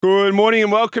Good morning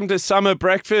and welcome to Summer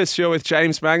Breakfast. You're with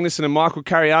James Magnuson and Michael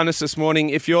Carianis this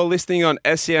morning. If you're listening on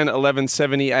SEN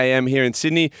 1170 AM here in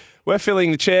Sydney, we're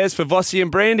filling the chairs for Vossi and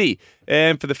Brandy.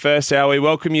 And for the first hour, we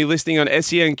welcome you listening on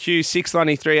SENQ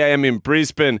 693 AM in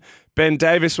Brisbane. Ben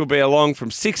Davis will be along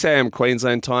from 6 AM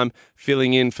Queensland time,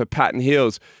 filling in for Patton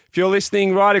Hills. If you're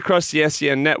listening right across the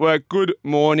SEN network, good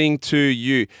morning to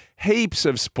you. Heaps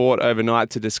of sport overnight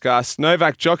to discuss.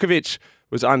 Novak Djokovic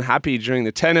was unhappy during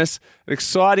the tennis, an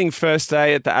exciting first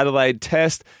day at the Adelaide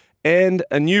Test, and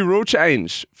a new rule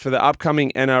change for the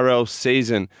upcoming NRL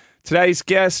season. Today's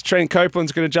guest, Trent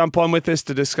Copeland's going to jump on with us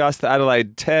to discuss the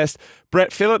Adelaide Test.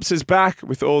 Brett Phillips is back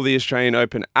with all the Australian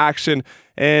Open action,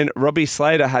 and Robbie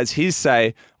Slater has his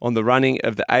say on the running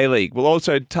of the A-League. We'll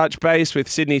also touch base with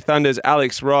Sydney Thunder's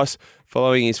Alex Ross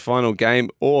following his final game,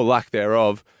 or lack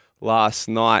thereof, last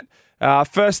night.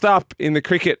 First up in the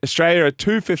cricket, Australia are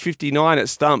 2 for 59 at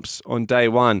stumps on day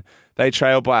one. They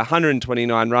trailed by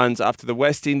 129 runs after the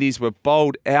West Indies were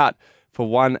bowled out for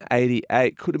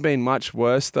 188. Could have been much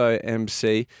worse though,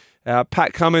 MC.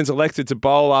 Pat Cummins elected to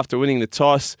bowl after winning the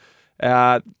toss.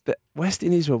 The West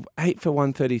Indies were 8 for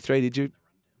 133.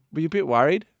 Were you a bit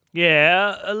worried?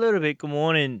 Yeah, a little bit. Good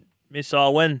morning,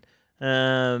 Missile. When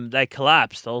they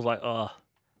collapsed, I was like, oh,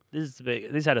 this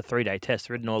had a 3-day test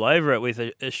written all over it with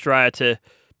Australia to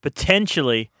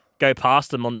potentially go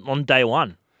past them on day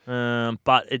one.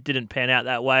 But it didn't pan out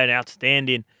that way. An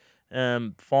outstanding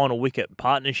final wicket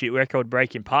partnership,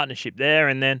 record-breaking partnership there.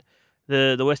 And then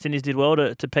the West Indies did well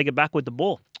to peg it back with the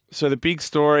ball. So the big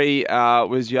story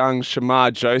was young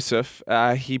Shamar Joseph.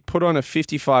 He put on a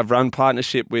 55-run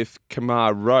partnership with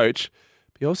Kamar Roach.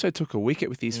 But he also took a wicket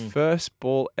with his first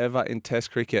ball ever in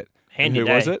Test cricket. Handy and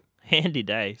who day. was it? Handy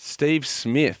day. Steve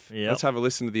Smith. Yep. Let's have a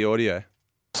listen to the audio.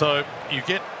 So you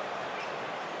get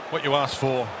what you asked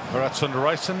for, Virat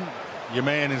Sundaresan. Your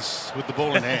man is with the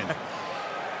ball in hand.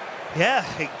 Yeah,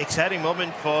 exciting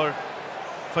moment for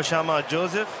Shamar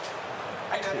Joseph.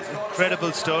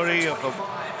 Incredible story of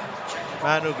a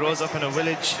man who grows up in a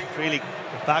village, really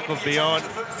back of beyond.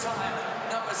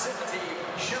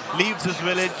 Leaves his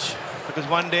village because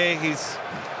one day his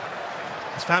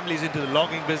family's into the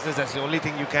logging business. That's the only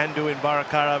thing you can do in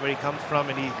Barakara, where he comes from,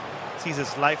 and he sees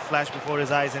his life flash before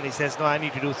his eyes, and he says, no, I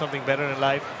need to do something better in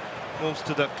life. Moves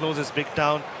to the closest big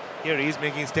town. Here he is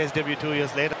making his Test debut 2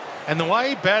 years later. And the way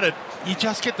he batted, you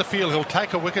just get the feel he'll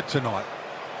take a wicket tonight.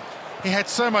 He had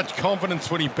so much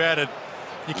confidence when he batted.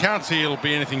 You can't see he'll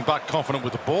be anything but confident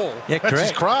with the ball. Yeah, That's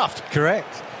his craft.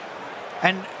 Correct.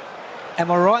 And am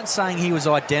I right in saying he was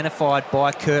identified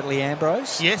by Curtly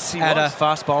Ambrose? Yes, he at was. a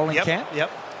fast bowling camp?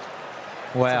 Yep.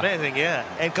 Wow. It's amazing, yeah.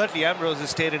 And Curtly Ambrose has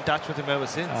stayed in touch with him ever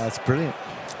since. That's brilliant.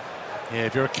 Yeah,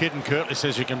 if you're a kid and Curtly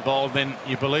says you can bowl, then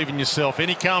you believe in yourself. In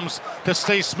he comes to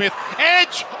Steve Smith.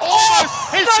 Edge!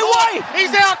 Almost!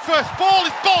 He's out first. Ball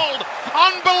is bowled.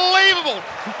 Unbelievable.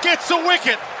 Gets a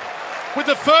wicket. With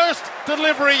the first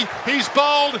delivery, he's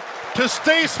bowled to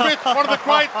Steve Smith, one of the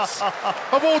greats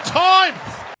of all time.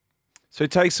 So he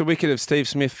takes the wicket of Steve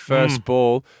Smith first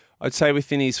ball. I'd say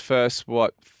within his first,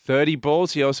 30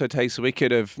 balls, he also takes the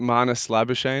wicket of Marnus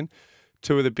Labuschagne,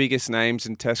 two of the biggest names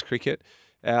in Test cricket.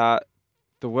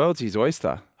 The world's his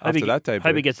oyster after that debut.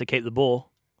 Hope he gets to keep the ball.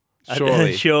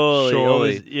 Surely.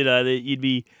 Always, you'd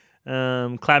be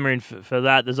clamouring for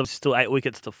that. There's obviously still 8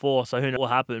 wickets to 4, so who knows what will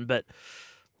happen. But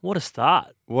what a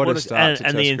start. What a start to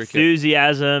and the Test cricket.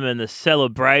 enthusiasm and the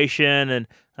celebration, and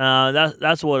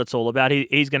that's what it's all about.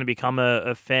 He's going to become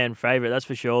a fan favourite, that's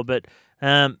for sure. But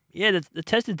the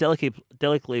Test is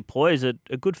delicately poised.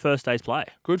 A good first day's play.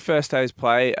 Good first day's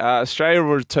play. Australia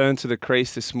will return to the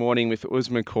crease this morning with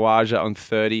Usman Khawaja on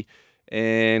 30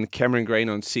 and Cameron Green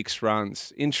on 6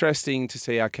 runs. Interesting to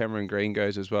see how Cameron Green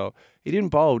goes as well. He didn't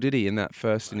bowl, did he, in that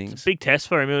first innings? It's a big test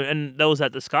for him. And there was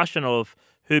that discussion of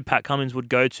who Pat Cummins would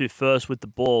go to first with the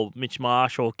ball, Mitch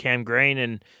Marsh or Cam Green,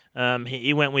 and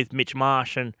he went with Mitch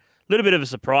Marsh. And a little bit of a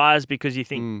surprise because you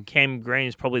think Cam Green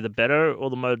is probably the better or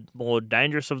the more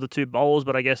dangerous of the two bowlers,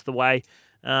 but I guess the way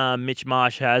Mitch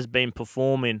Marsh has been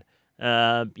performing,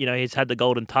 he's had the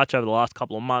golden touch over the last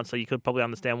couple of months, so you could probably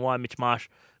understand why Mitch Marsh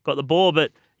got the ball.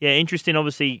 But, yeah, interesting.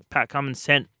 Obviously, Pat Cummins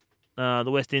sent the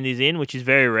West Indies in, which is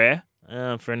very rare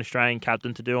for an Australian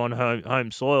captain to do on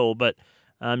home soil, but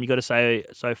you got to say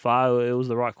so far it was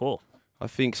the right call. I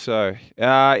think so.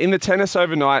 In the tennis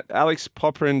overnight, Alex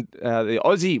Popyrin, the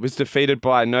Aussie, was defeated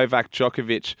by Novak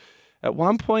Djokovic. At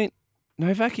one point,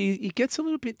 Novak, he gets a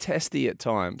little bit testy at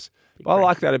times. I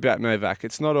like that about Novak.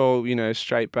 It's not all,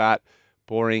 straight bat,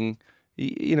 boring.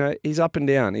 He's up and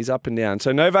down. He's up and down.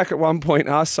 So Novak at one point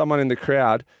asked someone in the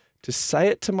crowd to say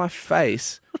it to my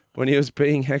face when he was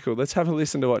being heckled. Let's have a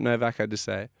listen to what Novak had to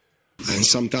say. And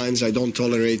sometimes I don't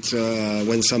tolerate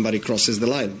when somebody crosses the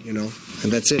line,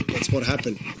 and that's it. That's what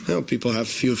happened. People have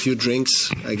few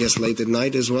drinks, I guess, late at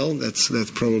night as well.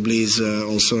 That probably is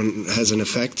also has an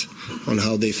effect on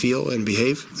how they feel and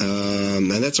behave,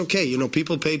 and that's okay.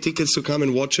 People pay tickets to come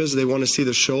and watch us. They want to see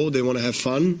the show. They want to have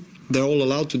fun. They're all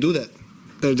allowed to do that.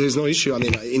 There's no issue. I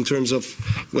mean, in terms of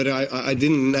whether I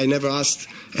never asked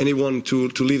anyone to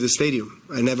leave the stadium.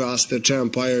 I never asked the chair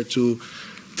umpire to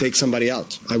take somebody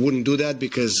out. I wouldn't do that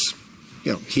because,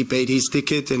 he paid his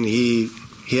ticket and he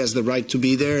has the right to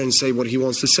be there and say what he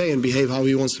wants to say and behave how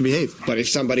he wants to behave. But if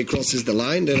somebody crosses the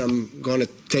line, then I'm going to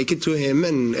take it to him,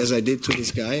 and as I did to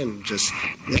this guy, and just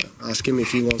ask him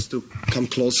if he wants to come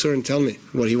closer and tell me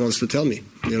what he wants to tell me.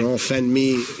 Offend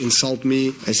me, insult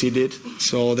me, as he did.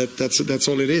 So that's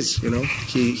all it is.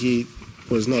 He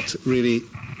was not really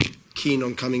keen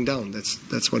on coming down.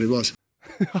 That's what it was.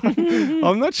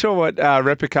 I'm not sure what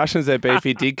repercussions there'd be if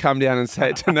he did come down and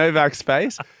say it to Novak's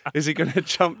face. Is he going to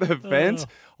jump the fence?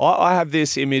 I have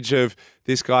this image of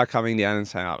this guy coming down and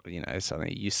saying,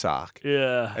 something, you suck.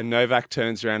 Yeah. And Novak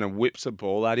turns around and whips a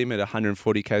ball at him at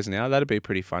 140 k's an hour. That'd be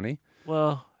pretty funny.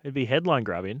 Well, it'd be headline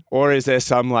grabbing. Or is there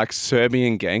some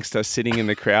Serbian gangster sitting in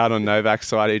the crowd on Novak's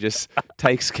side who just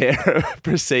takes care of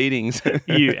proceedings?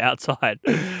 You outside.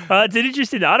 It's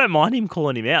interesting. I don't mind him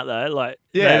calling him out though. Novak,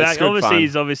 it's good obviously fun.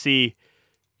 he's obviously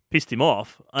pissed him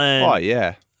off. And, Oh,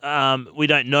 yeah. we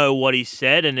don't know what he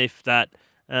said and if that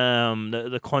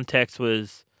the context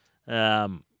was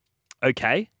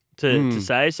okay to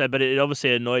say so, but it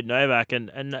obviously annoyed Novak.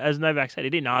 And as Novak said, he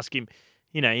didn't ask him.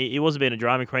 He wasn't being a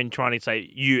drama queen trying to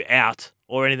say you out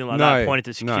or anything like that, pointing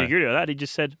to security or that. He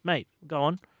just said, mate, go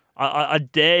on. I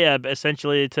dare you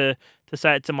essentially to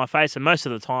say it to my face, and most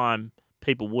of the time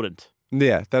people wouldn't.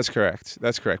 Yeah, that's correct.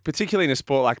 Particularly in a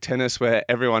sport like tennis where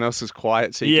everyone else is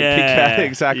quiet, so you can pick out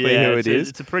exactly who it is.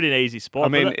 It's a pretty easy sport. I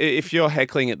mean, if you're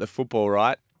heckling at the football,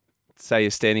 right? Say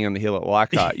you're standing on the hill at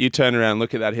Leichhardt, you turn around,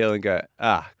 look at that hill, and go,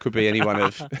 could be any one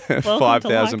of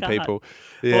 5,000 people.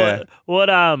 Yeah. What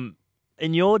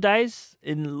in your days,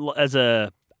 as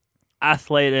a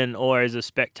athlete or as a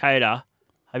spectator,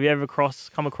 have you ever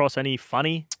come across any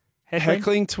funny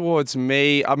heckling towards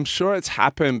me? I'm sure it's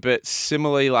happened, but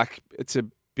similarly, it's a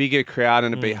bigger crowd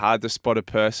and it'd be hard to spot a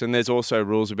person. There's also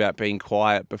rules about being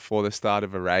quiet before the start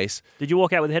of a race. Did you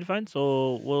walk out with headphones,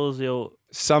 or what was your?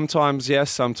 Sometimes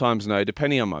yes, sometimes no,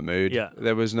 depending on my mood. Yeah.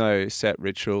 There was no set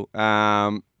ritual.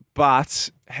 But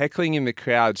heckling in the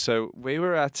crowd. So we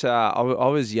were at, I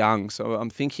was young, so I'm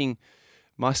thinking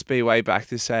must be way back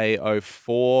to say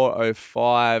 04,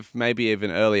 05, maybe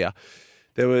even earlier.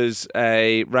 There was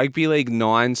a Rugby League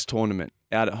Nines tournament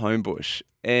out at Homebush.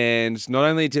 And not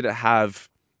only did it have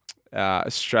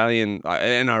Australian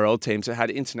NRL teams, it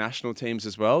had international teams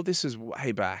as well. This is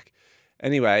way back.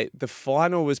 Anyway, the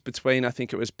final was between, I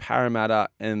think it was Parramatta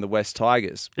and the West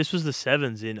Tigers. This was the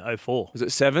Sevens in 04. Was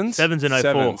it Sevens? Sevens in 04,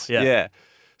 Sevens, yeah.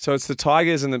 So it's the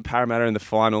Tigers and the Parramatta in the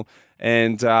final.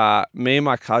 And me and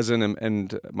my cousin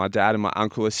and my dad and my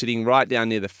uncle are sitting right down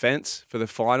near the fence for the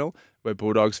final. We're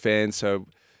Bulldogs fans, so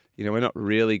we're not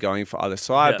really going for either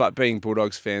side, but being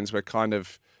Bulldogs fans, we're kind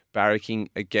of barracking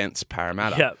against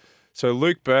Parramatta. Yep. So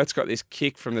Luke Burt's got this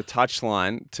kick from the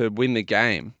touchline to win the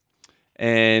game.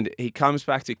 And he comes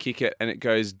back to kick it, and it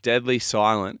goes deadly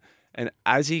silent. And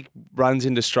as he runs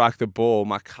in to strike the ball,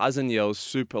 my cousin yells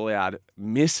super loud,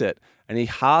 "Miss it!" And he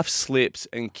half slips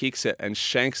and kicks it and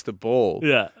shanks the ball.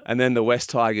 Yeah. And then the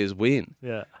West Tigers win.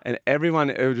 Yeah. And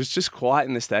everyone, it was just quiet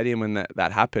in the stadium when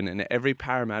that happened. And every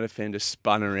Parramatta fan just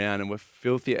spun around and were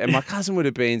filthy. And my cousin would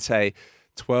have been, say,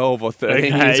 12 or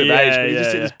 13 years of age, but he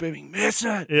just did this booming, "Miss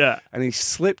it!" Yeah. And he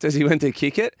slipped as he went to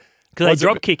kick it. Because they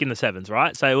drop kick in the Sevens,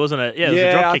 right? So it wasn't it was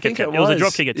a drop kick attempt. It was a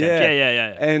drop kick attempt.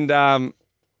 Yeah. And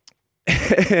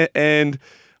and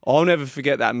I'll never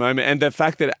forget that moment and the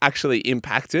fact that it actually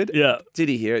impacted. Yeah. Did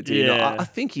he hear it? Did he not? I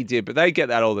think he did, but they get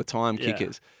that all the time,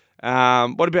 kickers.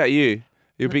 What about you?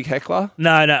 You a big heckler?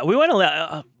 No. We weren't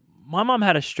allowed. My mum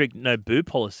had a strict no boo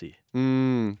policy.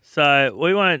 So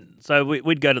we weren't. So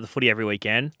we'd go to the footy every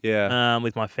weekend. Yeah.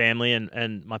 With my family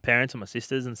and my parents and my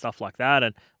sisters and stuff like that,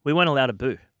 and we weren't allowed to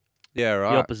boo Yeah,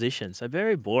 right. the opposition. So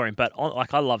very boring. But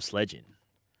I love sledging.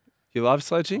 You love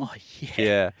sledging? Oh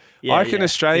yeah. Yeah. I reckon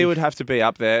Australia would have to be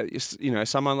up there.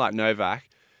 Someone like Novak.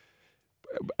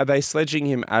 Are they sledging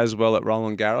him as well at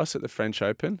Roland Garros at the French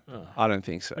Open? Oh. I don't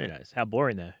think so. Who knows? How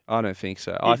boring though. I don't think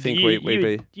so. I think we'd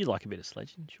be. You like a bit of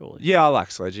sledging, surely? Yeah, I like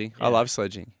sledging. Yeah. I love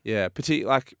sledging. Yeah,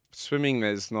 like swimming,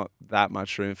 there's not that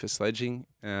much room for sledging.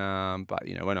 But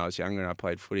when I was younger and I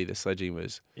played footy, the sledging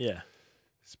was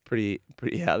It's pretty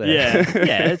out there.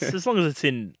 Yeah. It's as long as it's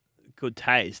in good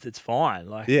taste, it's fine.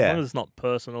 Like as long as it's not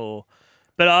personal.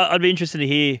 But I'd be interested to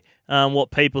hear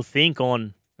what people think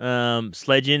on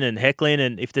sledging and heckling,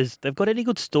 and if they've got any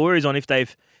good stories on if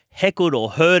they've heckled or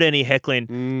heard any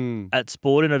heckling at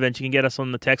sporting events. You can get us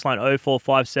on the text line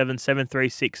 0457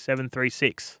 736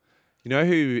 736. You know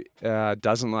who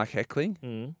doesn't like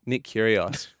heckling? Nick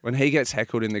Kyrgios. When he gets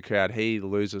heckled in the crowd, he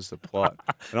loses the plot.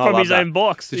 And I From love his that. own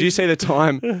box. Did you see the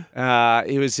time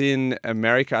he was in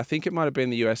America? I think it might have been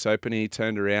the US Open. And he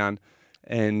turned around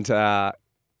and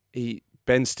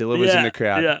Ben Stiller was in the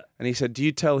crowd. Yeah. And he said, "Do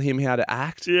you tell him how to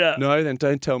act? Yeah. No, then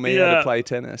don't tell me how to play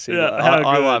tennis."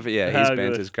 I love it. Yeah, his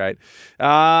banter's great.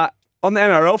 On the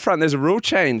NRL front, there's a rule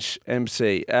change,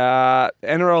 MC.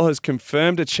 NRL has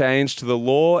confirmed a change to the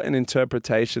law and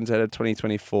interpretations out of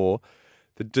 2024.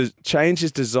 The change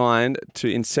is designed to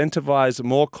incentivise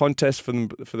more contests for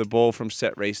the ball from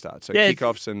set restarts, so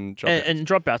kickoffs and dropouts. And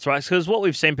dropouts, right? Because what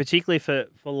we've seen, particularly for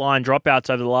line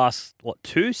dropouts over the last,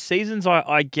 2 seasons,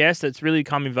 I guess, that's really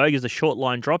come in vogue is the short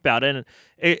line dropout. And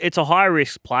it's a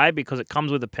high-risk play because it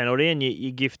comes with a penalty and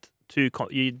you gift 2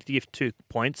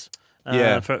 points.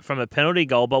 From a penalty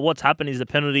goal. But what's happened is the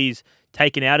penalty's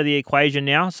taken out of the equation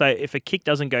now. So if a kick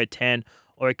doesn't go 10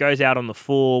 or it goes out on the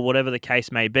full, whatever the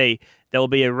case may be, there will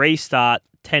be a restart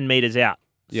 10 metres out.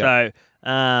 Yeah.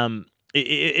 So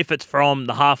if it's from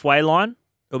the halfway line,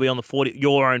 it'll be on the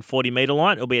your own 40-metre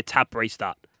line. It'll be a tap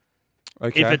restart.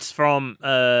 Okay. If it's from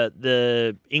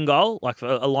the in-goal, like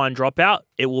a line dropout,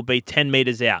 it will be 10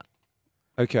 metres out.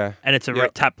 Okay. And it's a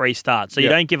tap restart. So you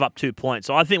don't give up 2 points.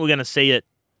 So I think we're going to see it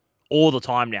all the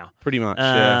time now. Pretty much,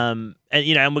 And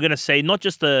and we're going to see not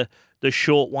just the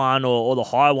short one or the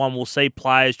high one. We'll see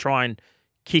players try and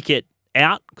kick it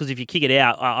out, because if you kick it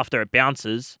out after it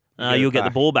bounces, you'll get the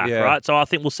ball back, right? So I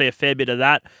think we'll see a fair bit of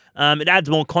that. It adds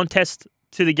more contest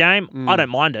to the game. I don't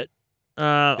mind it.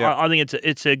 I think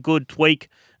it's a good tweak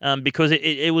because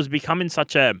it was becoming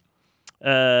such a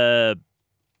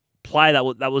play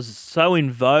that was so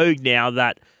in vogue now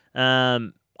that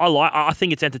I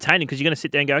think it's entertaining because you're going to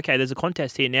sit there and go, okay, there's a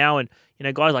contest here now, and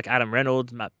guys like Adam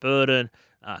Reynolds, Matt Burton,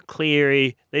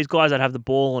 Cleary, these guys that have the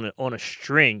ball on a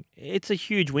string, it's a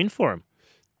huge win for them.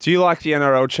 Do you like the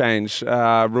NRL change,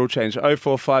 rule change?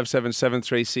 0457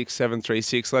 736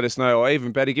 736. Let us know, or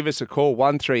even better, give us a call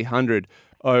 1300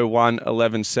 01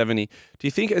 1170. Do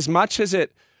you think as much as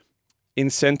it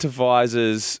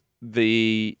incentivises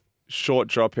the short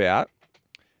dropout,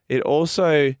 it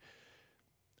also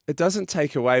it doesn't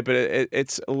take away, but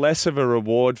it's less of a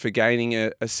reward for gaining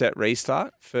a set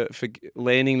restart, for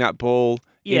landing that ball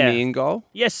in the in goal?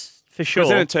 Yes, for sure.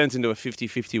 Because then it turns into a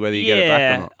 50-50 whether you get it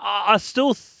back or not. I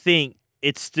still think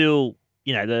it's still,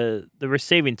 the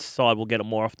receiving side will get it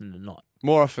more often than not.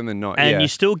 More often than not, And you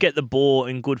still get the ball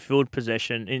in good field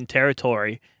possession in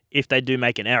territory if they do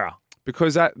make an error.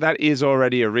 Because that is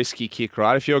already a risky kick,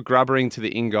 right? If you're grubbering to the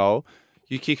in goal,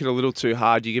 you kick it a little too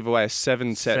hard, you give away a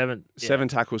seven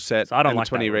tackle set so I don't and like a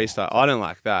 20 that restart. I don't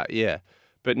like that, yeah.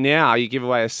 But now you give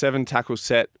away a 7 tackle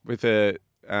set with a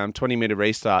 20-metre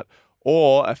restart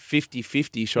or a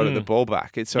 50-50 shot at the ball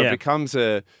back. It becomes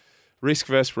a risk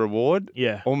versus reward,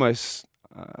 almost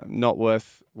not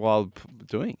worthwhile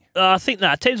doing. I think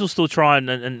that teams will still try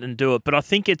and do it, but I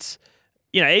think it's,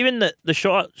 even the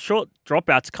short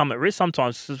dropouts come at risk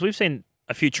sometimes, because we've seen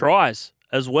a few tries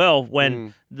as well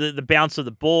when the bounce of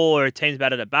the ball or a team's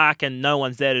batted it back and no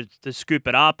one's there to scoop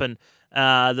it up, and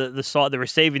the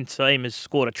receiving team has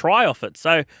scored a try off it.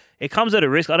 So it comes at a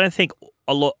risk. I don't think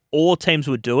all teams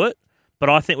would do it, but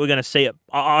I think we're going to see it.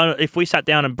 If we sat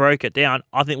down and broke it down,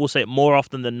 I think we'll see it more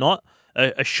often than not,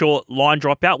 a short line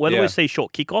dropout. Whether we see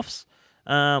short kickoffs,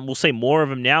 we'll see more of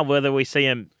them now. Whether we see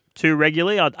them too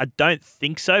regularly, I don't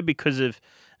think so, because of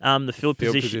the field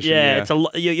position. It's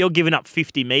you're giving up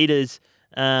 50 metres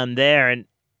there, and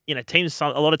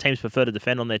a lot of teams prefer to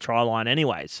defend on their try line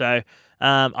anyway. So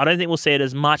I don't think we'll see it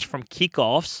as much from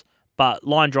kickoffs, but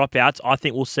line dropouts, I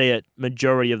think we'll see it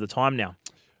majority of the time now.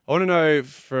 I want to know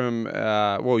from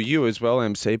you as well,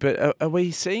 MC, but are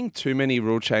we seeing too many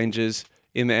rule changes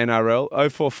in the NRL?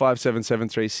 0457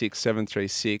 736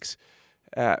 736.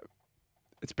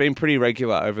 It's been pretty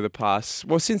regular over the past,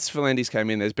 since V'landys came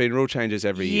in, there's been rule changes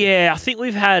every year. Yeah, I think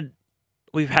we've had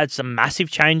some massive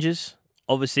changes,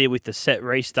 obviously with the set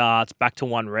restarts, back to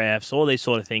one refs, all these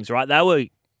sort of things, right?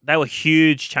 They were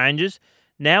huge changes.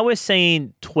 Now we're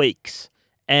seeing tweaks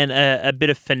and a bit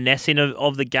of finessing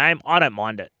of the game. I don't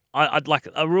mind it. I'd like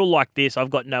a rule like this. I've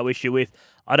got no issue with.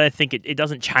 I don't think it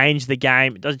doesn't change the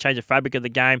game. It doesn't change the fabric of the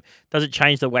game. It doesn't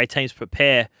change the way teams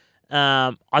prepare.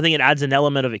 I think it adds an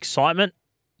element of excitement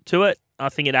to it. I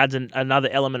think it adds another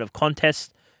element of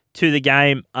contest to the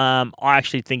game. I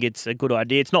actually think it's a good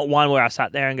idea. It's not one where I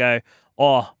sat there and go,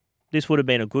 oh, this would have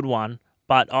been a good one,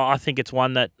 but I think it's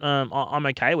one that I'm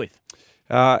okay with.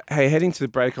 Hey, heading to the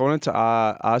break, I wanted to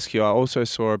ask you, I also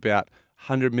saw about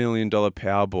 $100 million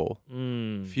Powerball.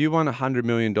 If you won $100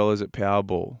 million at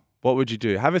Powerball, what would you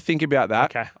do? Have a think about that.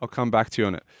 Okay. I'll come back to you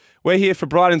on it. We're here for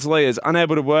Bryden's Lawyers.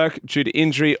 Unable to work due to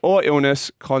injury or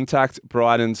illness, contact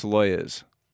Bryden's Lawyers.